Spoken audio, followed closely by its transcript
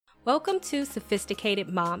Welcome to Sophisticated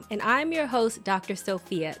Mom, and I'm your host, Dr.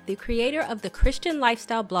 Sophia, the creator of the Christian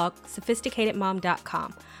lifestyle blog,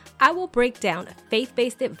 sophisticatedmom.com. I will break down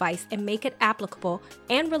faith-based advice and make it applicable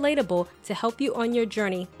and relatable to help you on your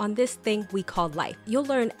journey on this thing we call life. You'll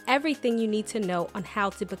learn everything you need to know on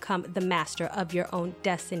how to become the master of your own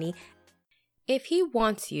destiny. If he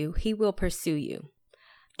wants you, he will pursue you.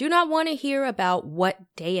 Do not want to hear about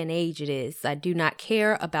what day and age it is. I do not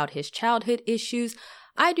care about his childhood issues.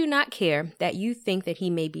 I do not care that you think that he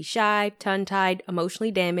may be shy, tongue-tied,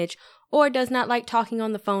 emotionally damaged, or does not like talking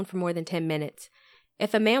on the phone for more than 10 minutes.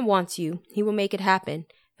 If a man wants you, he will make it happen.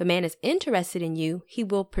 If a man is interested in you, he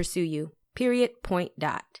will pursue you. Period. Point.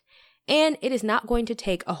 Dot. And it is not going to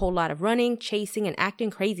take a whole lot of running, chasing, and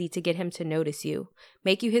acting crazy to get him to notice you,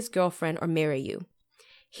 make you his girlfriend, or marry you.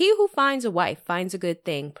 He who finds a wife finds a good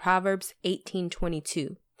thing. Proverbs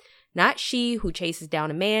 18:22. Not she who chases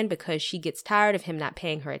down a man because she gets tired of him not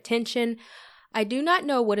paying her attention. I do not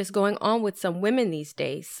know what is going on with some women these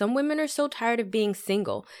days. Some women are so tired of being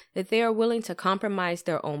single that they are willing to compromise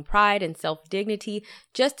their own pride and self-dignity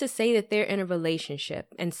just to say that they're in a relationship.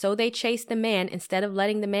 And so they chase the man instead of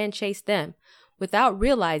letting the man chase them, without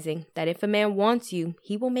realizing that if a man wants you,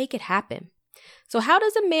 he will make it happen. So how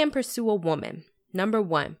does a man pursue a woman? Number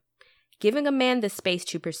 1, giving a man the space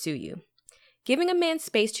to pursue you. Giving a man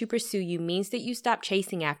space to pursue you means that you stop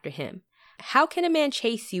chasing after him. How can a man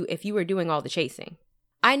chase you if you are doing all the chasing?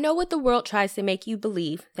 I know what the world tries to make you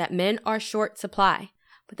believe, that men are short supply,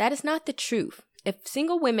 but that is not the truth. If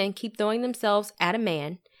single women keep throwing themselves at a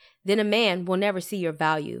man, then a man will never see your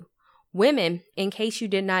value. Women, in case you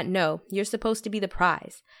did not know, you're supposed to be the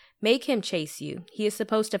prize. Make him chase you. He is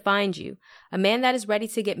supposed to find you. A man that is ready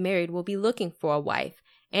to get married will be looking for a wife.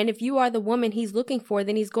 And if you are the woman he's looking for,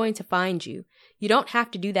 then he's going to find you. You don't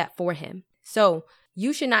have to do that for him. So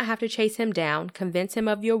you should not have to chase him down, convince him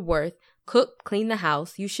of your worth, cook, clean the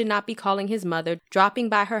house. You should not be calling his mother, dropping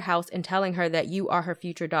by her house and telling her that you are her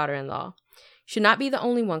future daughter-in-law. You should not be the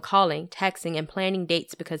only one calling, texting, and planning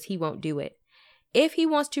dates because he won't do it. If he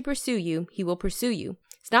wants to pursue you, he will pursue you.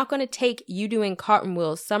 It's not going to take you doing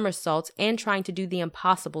cartwheels, somersaults, and trying to do the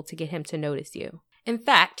impossible to get him to notice you. In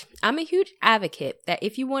fact, I'm a huge advocate that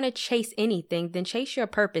if you want to chase anything, then chase your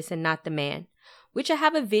purpose and not the man, which I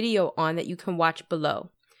have a video on that you can watch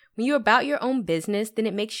below. When you're about your own business, then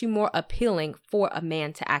it makes you more appealing for a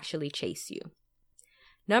man to actually chase you.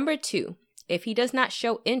 Number 2, if he does not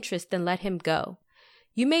show interest, then let him go.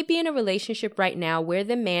 You may be in a relationship right now where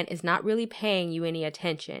the man is not really paying you any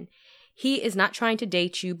attention. He is not trying to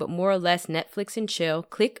date you, but more or less Netflix and chill.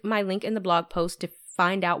 Click my link in the blog post to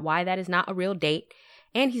find out why that is not a real date,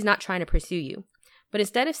 and he's not trying to pursue you. But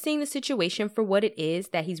instead of seeing the situation for what it is,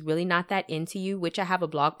 that he's really not that into you, which I have a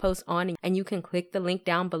blog post on and you can click the link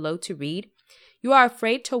down below to read, you are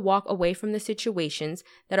afraid to walk away from the situations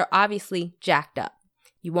that are obviously jacked up.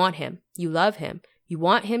 You want him. You love him. You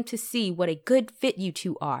want him to see what a good fit you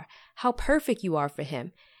two are, how perfect you are for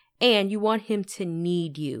him, and you want him to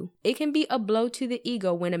need you. It can be a blow to the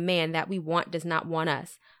ego when a man that we want does not want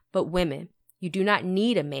us. But women, you do not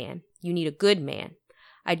need a man. You need a good man.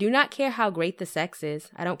 I do not care how great the sex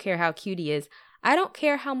is. I don't care how cute he is. I don't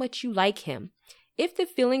care how much you like him. If the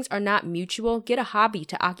feelings are not mutual, get a hobby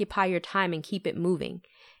to occupy your time and keep it moving.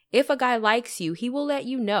 If a guy likes you, he will let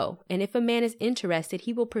you know. And if a man is interested,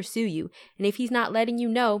 he will pursue you. And if he's not letting you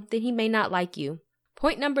know, then he may not like you.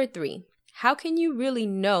 Point number 3. How can you really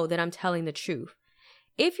know that I'm telling the truth?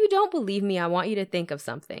 If you don't believe me, I want you to think of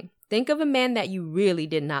something. Think of a man that you really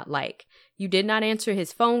did not like. You did not answer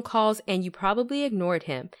his phone calls and you probably ignored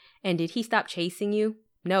him. And did he stop chasing you?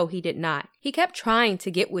 No, he did not. He kept trying to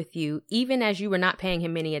get with you even as you were not paying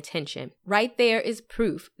him any attention. Right there is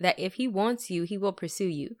proof that if he wants you, he will pursue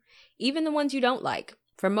you. Even the ones you don't like.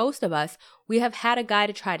 For most of us, we have had a guy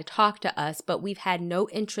to try to talk to us, but we've had no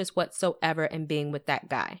interest whatsoever in being with that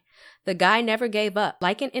guy. The guy never gave up.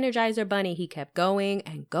 Like an Energizer bunny, he kept going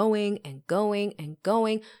and going and going and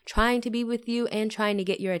going, trying to be with you and trying to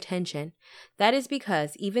get your attention. That is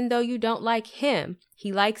because even though you don't like him,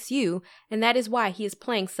 he likes you, and that is why he is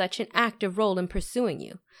playing such an active role in pursuing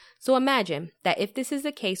you. So imagine that if this is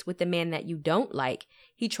the case with the man that you don't like,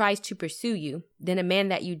 he tries to pursue you, then a man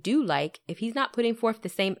that you do like, if he's not putting forth the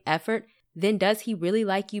same effort, then does he really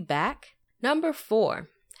like you back? Number 4,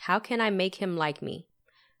 how can I make him like me?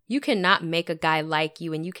 You cannot make a guy like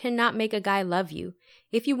you, and you cannot make a guy love you.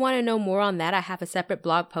 If you want to know more on that, I have a separate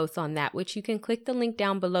blog post on that, which you can click the link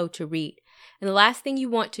down below to read. And the last thing you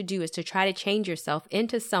want to do is to try to change yourself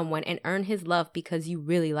into someone and earn his love because you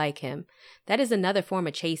really like him. That is another form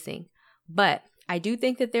of chasing. But I do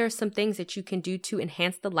think that there are some things that you can do to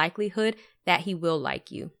enhance the likelihood that he will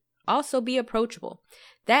like you. Also, be approachable.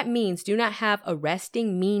 That means do not have a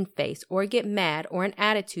resting mean face or get mad or an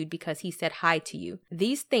attitude because he said hi to you.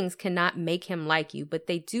 These things cannot make him like you, but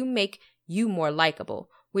they do make you more likable,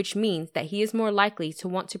 which means that he is more likely to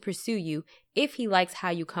want to pursue you if he likes how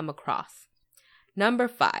you come across. Number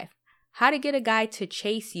 5, how to get a guy to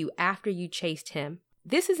chase you after you chased him.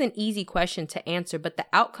 This is an easy question to answer, but the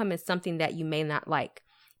outcome is something that you may not like.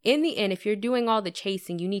 In the end, if you're doing all the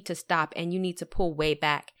chasing, you need to stop and you need to pull way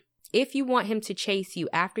back. If you want him to chase you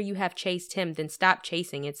after you have chased him, then stop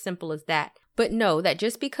chasing. It's simple as that. But know that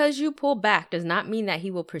just because you pull back does not mean that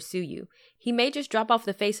he will pursue you. He may just drop off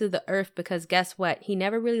the face of the earth because guess what? He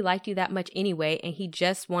never really liked you that much anyway, and he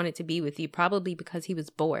just wanted to be with you, probably because he was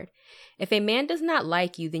bored. If a man does not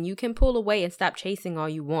like you, then you can pull away and stop chasing all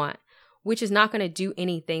you want, which is not going to do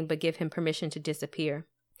anything but give him permission to disappear.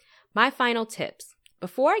 My final tips.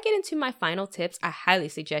 Before I get into my final tips, I highly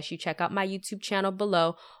suggest you check out my YouTube channel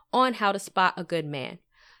below on how to spot a good man.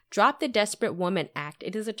 Drop the desperate woman act.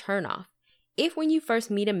 It is a turnoff. If when you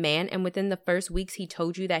first meet a man and within the first weeks he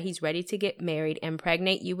told you that he's ready to get married,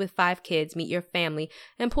 impregnate you with 5 kids, meet your family,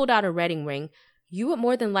 and pulled out a wedding ring, you would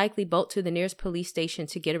more than likely bolt to the nearest police station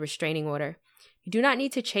to get a restraining order. You do not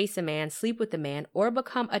need to chase a man, sleep with a man, or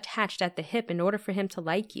become attached at the hip in order for him to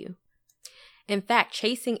like you. In fact,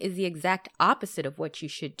 chasing is the exact opposite of what you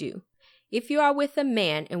should do. If you are with a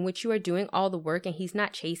man in which you are doing all the work and he's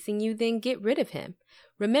not chasing you, then get rid of him.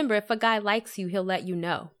 Remember, if a guy likes you, he'll let you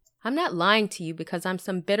know. I'm not lying to you because I'm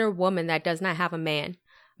some bitter woman that does not have a man.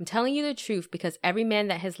 I'm telling you the truth because every man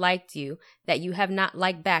that has liked you, that you have not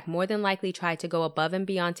liked back, more than likely tried to go above and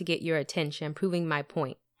beyond to get your attention, proving my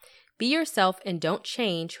point. Be yourself and don't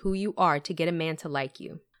change who you are to get a man to like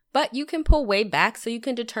you. But you can pull way back so you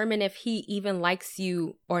can determine if he even likes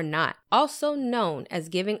you or not. Also known as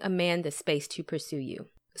giving a man the space to pursue you.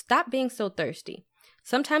 Stop being so thirsty.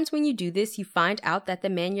 Sometimes when you do this, you find out that the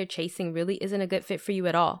man you're chasing really isn't a good fit for you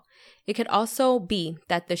at all. It could also be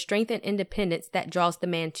that the strength and independence that draws the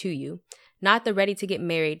man to you, not the ready to get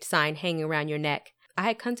married sign hanging around your neck. I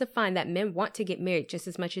had come to find that men want to get married just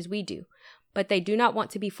as much as we do, but they do not want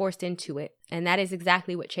to be forced into it, and that is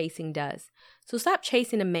exactly what chasing does. So stop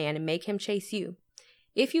chasing a man and make him chase you.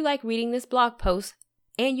 If you like reading this blog post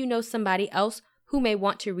and you know somebody else who may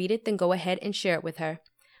want to read it, then go ahead and share it with her.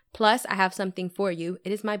 Plus, I have something for you.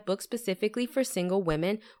 It is my book specifically for single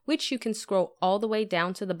women, which you can scroll all the way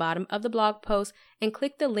down to the bottom of the blog post and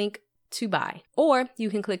click the link to buy. Or you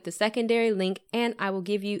can click the secondary link and I will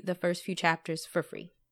give you the first few chapters for free.